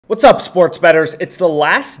What's up, sports bettors? It's the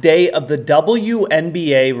last day of the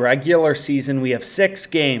WNBA regular season. We have 6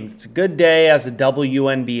 games. It's a good day as a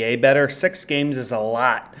WNBA bettor. 6 games is a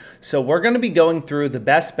lot. So we're going to be going through the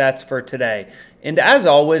best bets for today. And as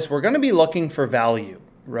always, we're going to be looking for value,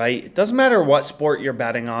 right? It doesn't matter what sport you're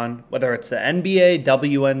betting on, whether it's the NBA,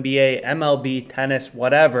 WNBA, MLB, tennis,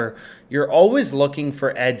 whatever. You're always looking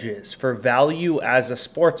for edges, for value as a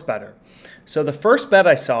sports bettor. So the first bet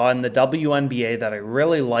I saw in the WNBA that I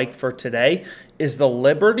really like for today is the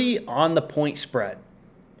Liberty on the point spread.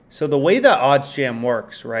 So the way that OddsJam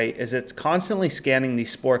works, right, is it's constantly scanning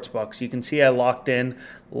these sports books. You can see I locked in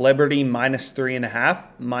Liberty minus 3.5,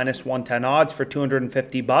 minus 110 odds for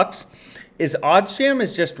 $250. OddsJam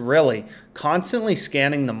is just really constantly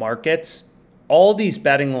scanning the markets, all these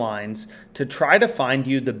betting lines, to try to find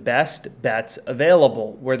you the best bets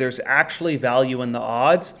available where there's actually value in the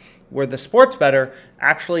odds, where the sports bettor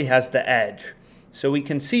actually has the edge. So we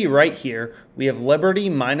can see right here, we have Liberty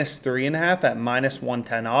minus 3.5 at minus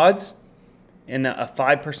 110 odds and a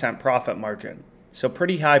 5% profit margin. So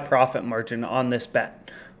pretty high profit margin on this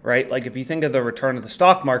bet, right? Like if you think of the return of the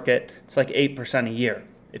stock market, it's like 8% a year.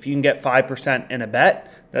 If you can get 5% in a bet,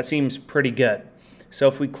 that seems pretty good. So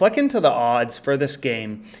if we click into the odds for this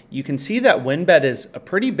game, you can see that WynnBet is a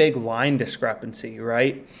pretty big line discrepancy,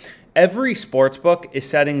 right? Every sportsbook is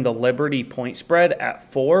setting the Liberty point spread at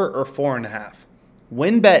 4 or 4.5.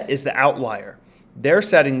 WynnBet is the outlier. They're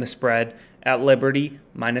setting the spread at Liberty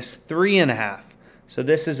minus 3.5. So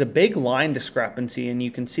this is a big line discrepancy, and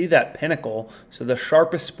you can see that Pinnacle, so the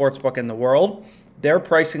sharpest sportsbook in the world, they're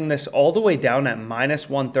pricing this all the way down at minus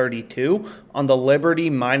 132 on the Liberty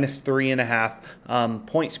minus 3.5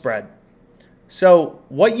 point spread. So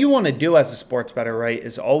what you want to do as a sports bettor, right,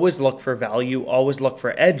 is always look for value, always look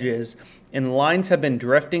for edges, and lines have been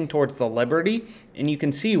drifting towards the Liberty, and you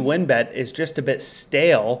can see WynnBet is just a bit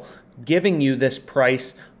stale, giving you this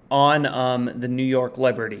price on the New York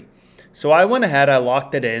Liberty. So I went ahead, I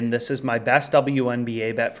locked it in. This is my best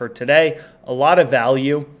WNBA bet for today. A lot of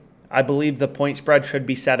value. I believe the point spread should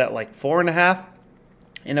be set at like 4.5.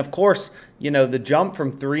 And of course, you know, the jump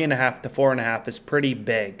from 3.5 to 4.5 is pretty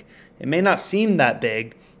big. It may not seem that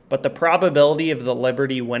big, but the probability of the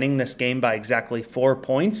Liberty winning this game by exactly 4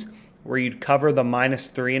 points, where you'd cover the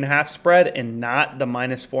minus 3.5 spread and not the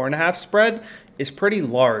minus 4.5 spread, is pretty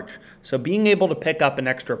large. So being able to pick up an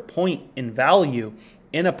extra point in value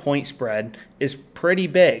in a point spread is pretty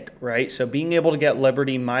big, right? So being able to get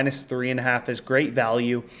Liberty minus 3.5 is great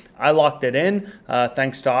value. I locked it in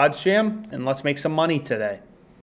thanks to OddsJam, and let's make some money today.